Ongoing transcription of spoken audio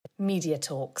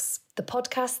MediaTalks, the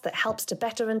podcast that helps to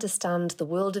better understand the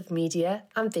world of media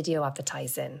and video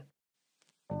advertising.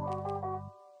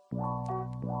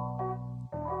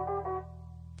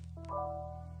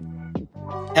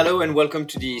 Hello and welcome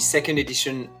to the second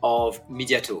edition of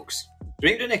MediaTalks.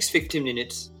 During the next 15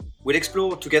 minutes, we'll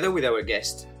explore together with our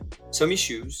guest some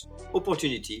issues,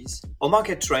 opportunities, or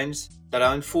market trends that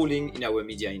are unfolding in our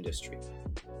media industry.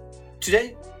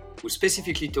 Today, we'll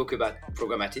specifically talk about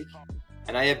programmatic,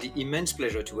 and I have the immense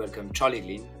pleasure to welcome Charlie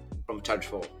Glyn from Channel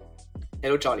 4.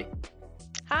 Hello, Charlie.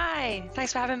 Hi,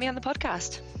 thanks for having me on the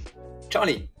podcast.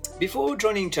 Charlie, before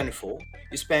joining Channel 4,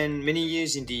 you spent many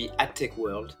years in the ad tech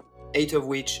world, 8 of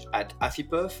which at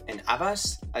Afipuff and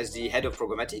Havas as the head of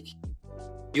programmatic.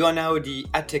 You are now the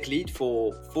ad tech lead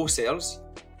for 4Sales,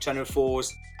 Channel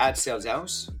 4's ad sales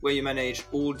house, where you manage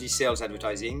all the sales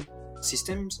advertising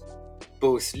systems,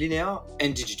 both linear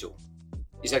and digital.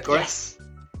 Is that correct? Yes.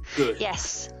 Good.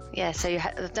 Yes. Yeah, so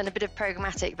I've done a bit of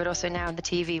programmatic, but also now in the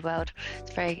TV world.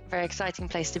 It's a very, very exciting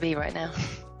place to be right now.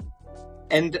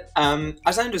 And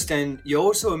as I understand, you're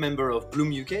also a member of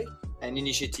Bloom UK, an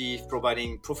initiative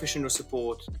providing professional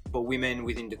support for women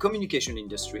within the communication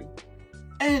industry.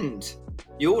 And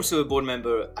you're also a board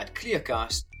member at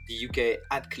Clearcast, the UK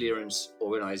ad clearance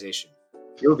organisation.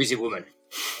 You're a busy woman.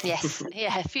 Yes,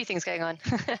 yeah, a few things going on.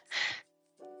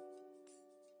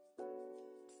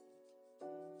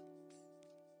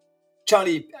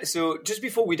 Charlie, so just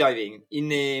before we dive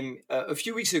in a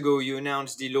few weeks ago, you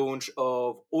announced the launch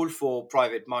of All4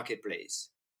 Private Marketplace.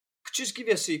 Could you just give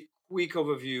us a quick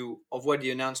overview of what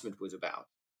the announcement was about?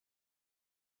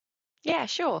 Yeah,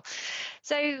 sure.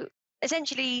 So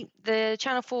essentially, the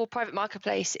Channel 4 Private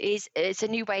Marketplace it's a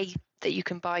new way that you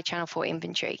can buy Channel 4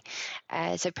 inventory.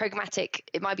 So programmatic,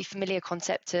 it might be a familiar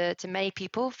concept to many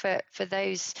people. For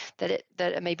those that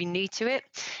are maybe new to it,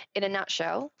 in a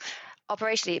nutshell,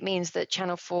 operationally, it means that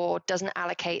Channel 4 doesn't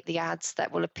allocate the ads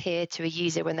that will appear to a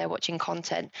user when they're watching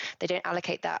content. They don't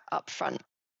allocate that up front.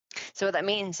 So what that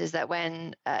means is that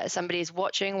when somebody is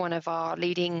watching one of our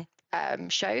leading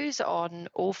shows on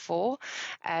All4,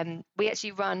 we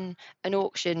actually run an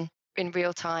auction in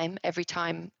real time every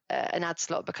time an ad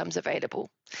slot becomes available.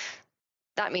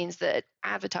 That means that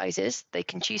advertisers, they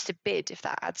can choose to bid if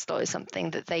that ad slot is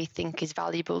something that they think is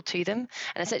valuable to them.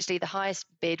 And essentially the highest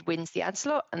bid wins the ad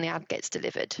slot and the ad gets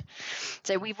delivered.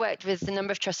 So we've worked with a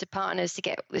number of trusted partners to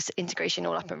get this integration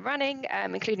all up and running,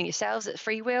 including yourselves at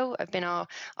Freewheel. I've been our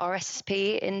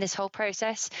SSP in this whole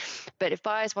process. But if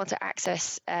buyers want to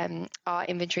access our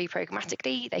inventory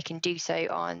programmatically, they can do so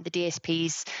on the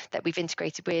DSPs that we've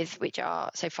integrated with, which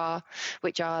are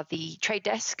the Trade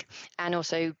Desk and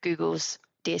also Google's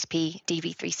DSP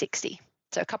DV360.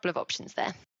 So a couple of options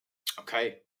there.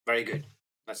 Okay, very good.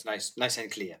 That's nice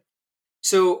and clear.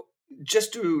 So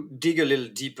just to dig a little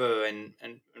deeper and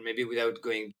maybe without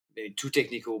going too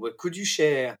technical, but could you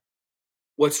share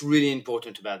what's really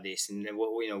important about this and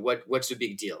what's the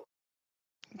big deal?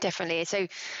 Definitely. So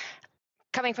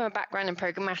coming from a background in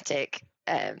programmatic,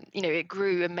 it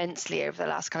grew immensely over the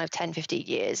last kind of 10, 15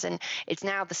 years, and it's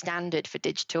now the standard for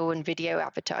digital and video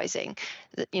advertising.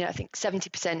 I think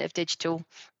 70% of digital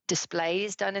display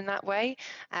is done in that way.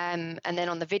 And then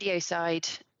on the video side,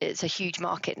 it's a huge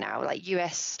market now. Like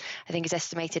US, I think, is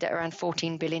estimated at around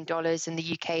 $14 billion, and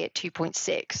the UK at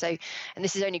 2.6. So, and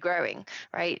this is only growing,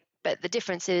 right? But the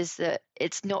difference is that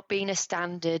it's not been a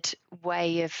standard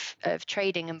way of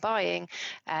trading and buying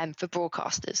for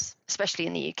broadcasters, especially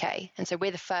in the UK. And so we're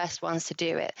the first ones to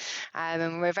do it.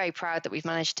 And we're very proud that we've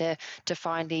managed to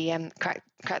finally crack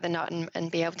the nut and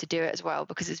be able to do it as well,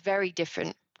 because it's very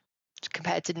different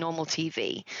compared to normal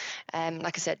TV.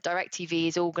 Like I said, direct TV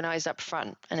is organized up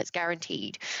front and it's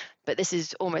guaranteed, but this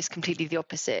is almost completely the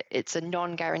opposite. It's a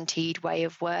non-guaranteed way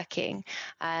of working,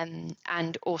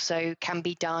 and also can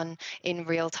be done in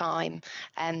real time,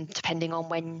 depending on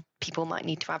when people might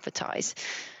need to advertise.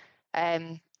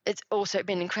 It's also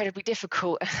been incredibly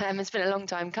difficult. It's been a long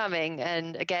time coming,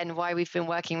 and again, why we've been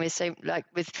working with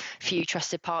few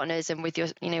trusted partners and with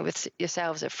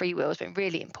yourselves at Freewheel has been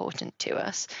really important to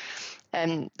us.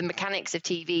 The mechanics of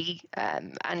TV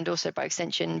and also by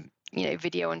extension,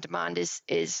 video on demand is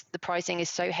the pricing is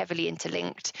so heavily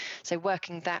interlinked. So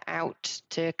working that out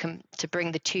to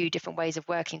bring the two different ways of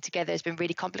working together has been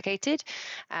really complicated.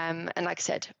 And like I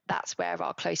said, that's where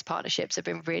our close partnerships have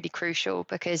been really crucial,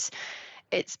 because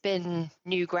it's been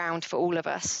new ground for all of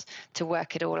us to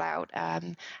work it all out.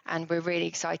 And we're really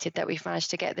excited that we've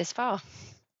managed to get this far.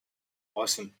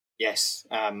 Awesome. Yes.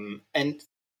 And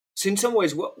so in some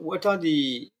ways, what are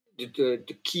the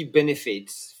key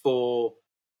benefits for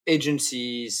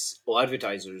agencies or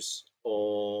advertisers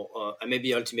or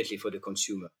maybe ultimately for the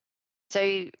consumer?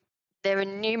 So there are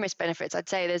numerous benefits. I'd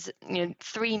say there's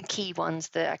three key ones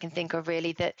that I can think of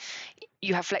really. That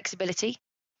you have flexibility.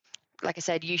 Like I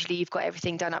said, usually you've got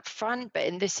everything done up front, but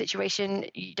in this situation,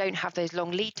 you don't have those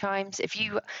long lead times. If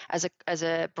you, as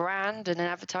a brand and an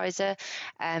advertiser,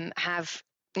 have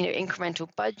incremental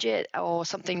budget or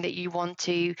something that you want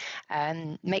to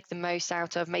make the most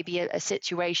out of, maybe a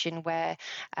situation where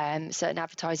certain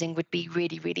advertising would be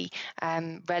really, really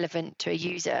relevant to a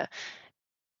user,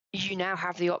 you now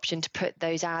have the option to put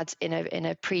those ads in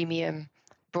a premium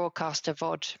broadcaster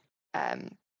VOD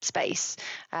space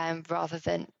rather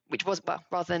than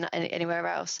anywhere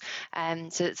else.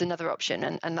 So it's another option,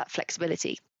 and that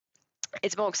flexibility.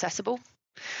 It's more accessible.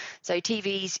 So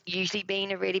TV's usually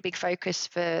been a really big focus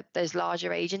for those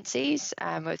larger agencies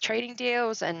with trading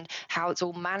deals and how it's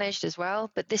all managed as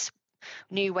well. But this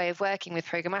new way of working with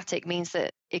programmatic means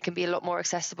that it can be a lot more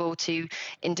accessible to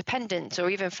independents or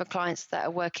even for clients that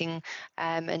are working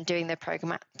and doing their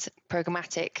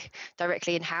programmatic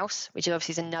directly in-house, which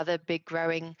obviously is another big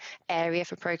growing area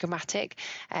for programmatic,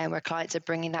 where clients are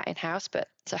bringing that in-house. But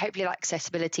so hopefully that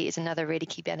accessibility is another really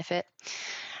key benefit.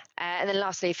 And then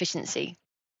lastly, efficiency.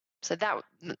 So that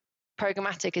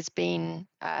programmatic has been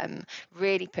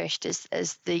really pushed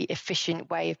as the efficient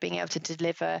way of being able to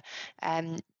deliver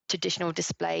traditional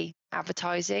display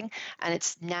advertising, and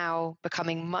it's now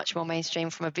becoming much more mainstream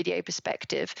from a video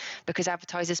perspective because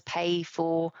advertisers pay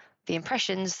for the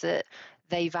impressions that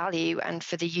they value and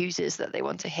for the users that they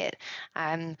want to hit.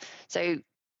 So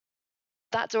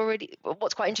that's already,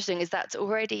 what's quite interesting is that's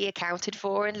already accounted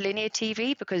for in linear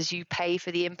TV because you pay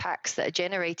for the impacts that are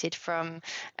generated from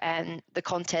the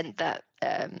content that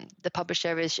the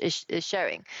publisher is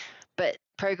showing. But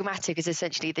programmatic is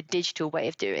essentially the digital way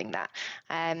of doing that.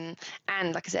 And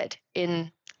like I said,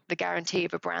 in the guarantee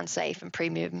of a brand safe and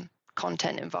premium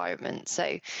content environment.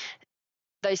 So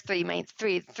those three main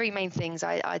things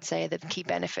I'd say are the key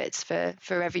benefits for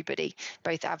everybody,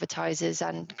 both advertisers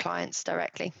and clients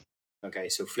directly. Okay,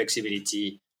 so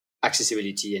flexibility,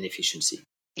 accessibility, and efficiency.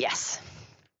 Yes.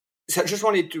 So I just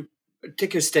wanted to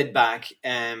take a step back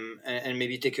and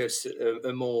maybe take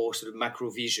a more sort of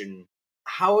macro vision.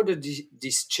 How did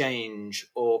this change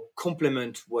or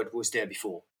complement what was there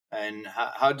before? And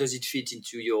how does it fit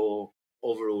into your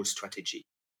overall strategy?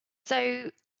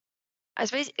 So I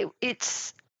suppose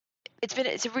it's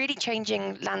a really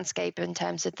changing landscape in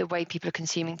terms of the way people are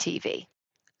consuming TV.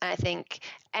 And I think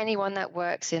anyone that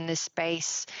works in this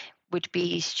space would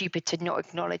be stupid to not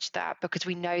acknowledge that because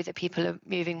we know that people are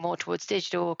moving more towards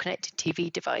digital or connected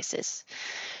TV devices.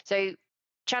 So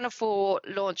Channel 4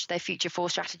 launched their Future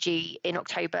 4 strategy in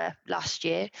October last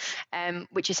year,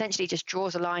 which essentially just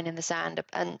draws a line in the sand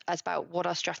and as about what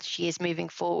our strategy is moving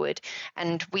forward.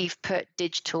 And we've put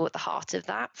digital at the heart of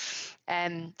that.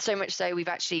 So much so we've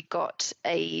actually got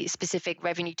a specific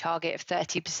revenue target of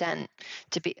 30%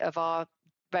 of our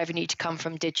revenue to come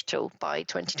from digital by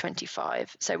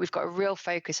 2025. So we've got a real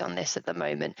focus on this at the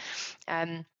moment.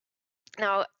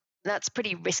 Now, that's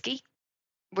pretty risky.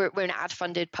 We're an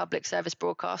ad-funded public service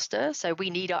broadcaster, so we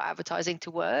need our advertising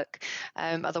to work.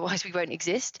 Otherwise, we won't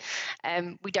exist.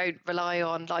 We don't rely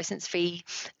on license fee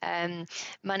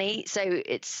money, so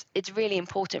it's really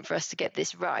important for us to get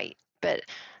this right. But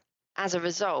as a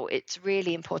result, it's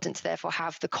really important to therefore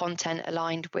have the content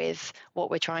aligned with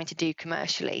what we're trying to do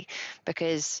commercially,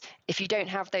 because if you don't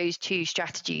have those two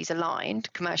strategies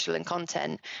aligned, commercial and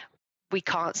content, we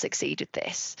can't succeed with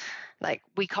this. Like,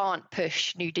 we can't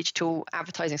push new digital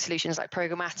advertising solutions like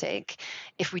programmatic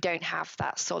if we don't have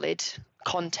that solid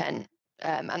content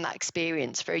and that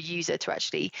experience for a user to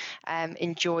actually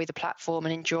enjoy the platform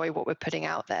and enjoy what we're putting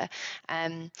out there.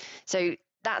 So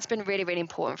that's been really, really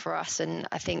important for us. And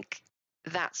I think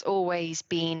that's always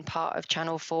been part of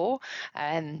Channel 4,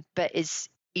 but is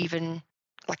even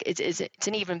it's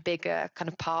an even bigger kind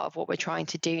of part of what we're trying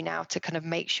to do now to kind of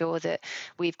make sure that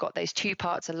we've got those two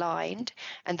parts aligned,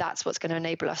 and that's what's going to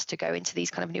enable us to go into these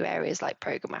kind of new areas like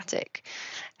programmatic.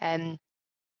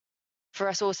 For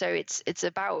us also, it's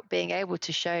about being able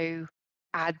to show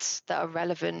ads that are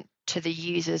relevant to the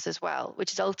users as well,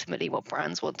 which is ultimately what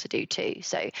brands want to do too.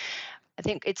 So I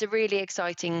think it's a really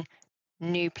exciting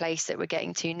new place that we're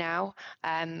getting to now,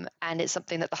 and it's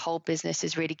something that the whole business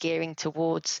is really gearing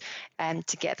towards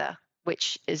together,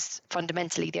 which is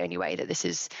fundamentally the only way that this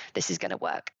is going to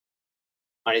work.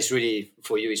 And it's really,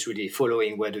 for you, it's really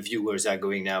following where the viewers are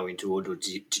going now into all the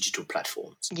digital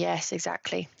platforms. Yes,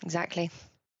 exactly.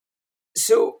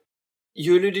 So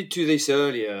you alluded to this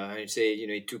earlier. I'd say,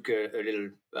 it took a little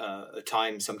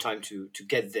some time to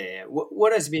get there.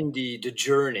 What has been the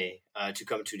journey to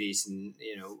come to this, and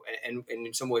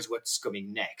in some ways, what's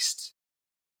coming next?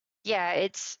 Yeah,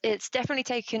 it's definitely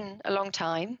taken a long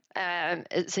time,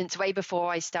 since way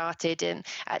before I started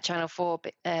at Channel 4.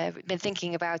 We've been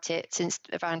thinking about it since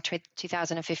around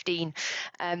 2015.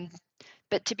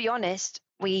 But to be honest,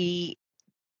 we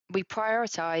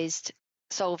prioritized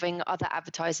solving other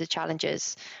advertiser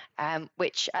challenges,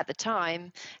 which at the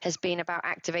time has been about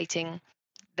activating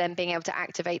them being able to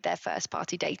activate their first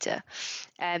party data.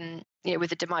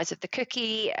 With the demise of the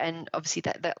cookie, and obviously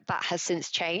that has since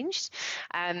changed.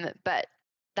 But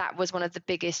that was one of the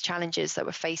biggest challenges that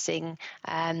were facing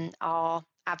our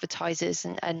advertisers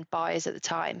and buyers at the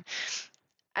time.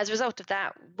 As a result of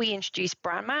that, we introduced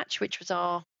Brand Match, which was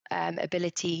our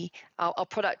our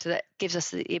product that gives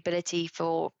us the ability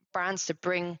for brands to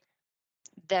bring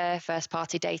their first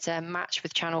party data match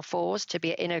with Channel 4's to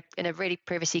be in a really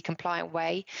privacy compliant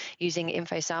way using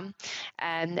InfoSum,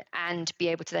 and be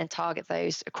able to then target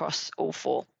those across all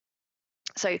four.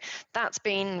 So that's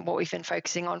been what we've been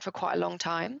focusing on for quite a long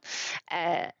time.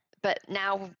 But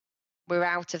now we're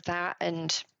out of that,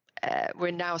 and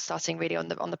we're now starting really on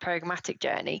the programmatic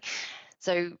journey.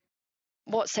 So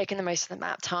what's taken the most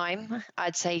amount of time?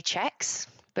 I'd say checks,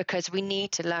 because we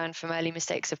need to learn from early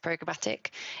mistakes of programmatic.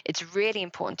 It's really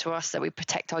important to us that we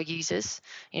protect our users.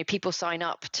 People sign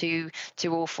up to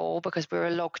all four because we're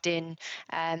a logged in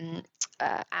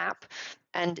app,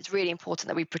 and it's really important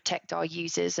that we protect our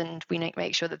users and we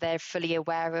make sure that they're fully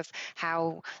aware of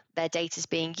how their data is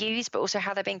being used, but also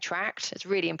how they're being tracked. It's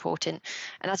really important.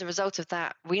 And as a result of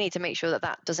that, we need to make sure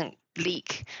that doesn't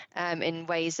leak in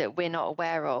ways that we're not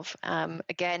aware of.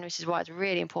 Again, which is why it's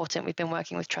really important we've been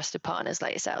working with trusted partners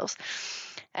like yourselves.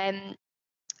 And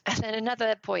then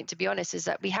another point, to be honest, is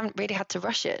that we haven't really had to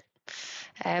rush it.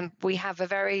 We have a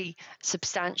very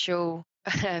substantial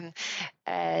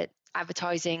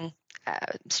advertising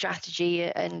strategy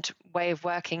and way of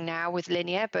working now with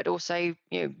linear, but also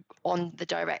on the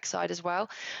direct side as well.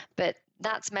 But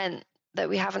that's meant that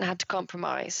we haven't had to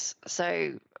compromise.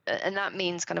 So, and that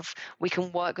means kind of we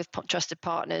can work with trusted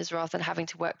partners rather than having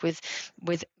to work with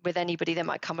anybody that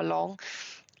might come along.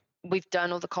 We've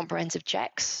done all the comprehensive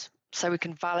checks, so we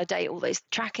can validate all those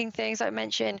tracking things I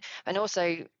mentioned, and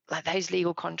also like those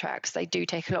legal contracts, they do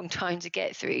take a long time to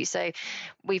get through. So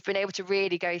we've been able to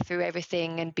really go through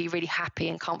everything and be really happy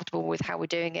and comfortable with how we're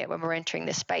doing it when we're entering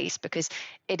this space, because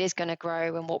it is going to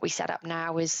grow, and what we set up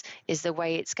now is the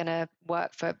way it's going to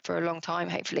work for a long time,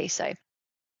 hopefully. So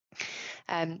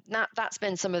that's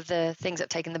been some of the things that have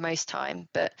taken the most time,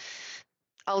 but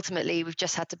ultimately we've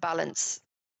just had to balance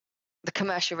the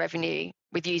commercial revenue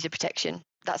with user protection.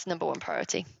 That's number one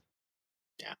priority.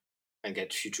 Yeah, and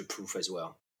get future proof as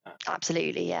well.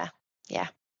 Absolutely, yeah.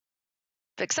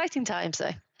 But exciting times,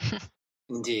 though.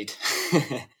 Indeed.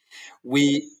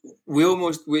 we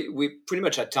pretty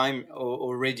much at time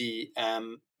already.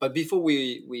 But before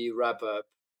we wrap up,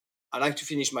 I'd like to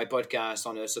finish my podcast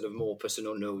on a sort of more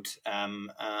personal note.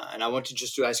 And I wanted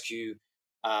just to ask you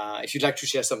if you'd like to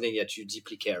share something that you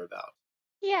deeply care about.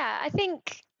 Yeah, I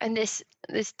think, and this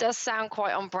does sound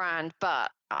quite on brand,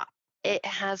 but it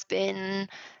has been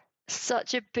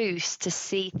such a boost to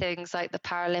see things like the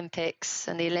Paralympics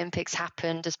and the Olympics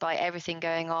happen despite everything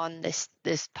going on this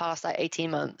past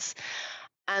 18 months.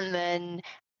 And then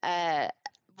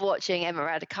watching Emma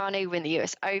Raducanu win the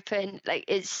US Open,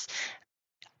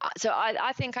 so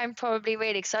I think I'm probably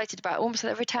really excited about almost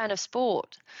the return of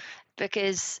sport,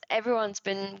 because everyone's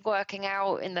been working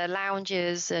out in their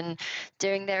lounges and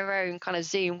doing their own kind of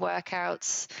Zoom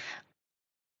workouts.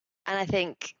 And I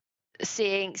think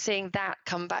seeing that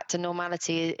come back to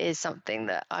normality is something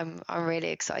that I'm really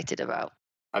excited about.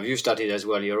 Have you started as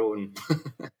well your own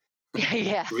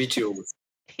yeah. rituals?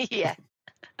 Yeah.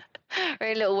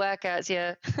 Very little workouts,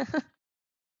 yeah.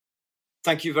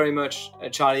 Thank you very much,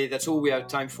 Charlie. That's all we have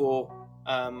time for.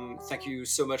 Thank you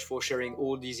so much for sharing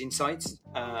all these insights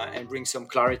and bring some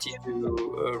clarity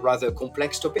to a rather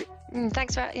complex topic.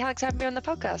 Thanks for having me on the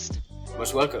podcast.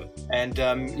 Most welcome. And,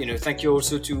 thank you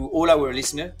also to all our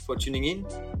listeners for tuning in.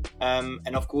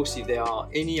 And of course, if there are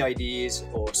any ideas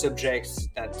or subjects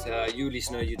that you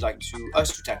listener you'd like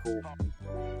us to tackle,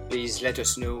 please let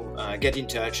us know, get in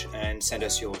touch and send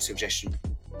us your suggestion.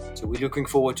 So we're looking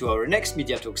forward to our next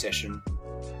MediaTalk session.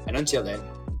 And until then,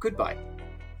 goodbye.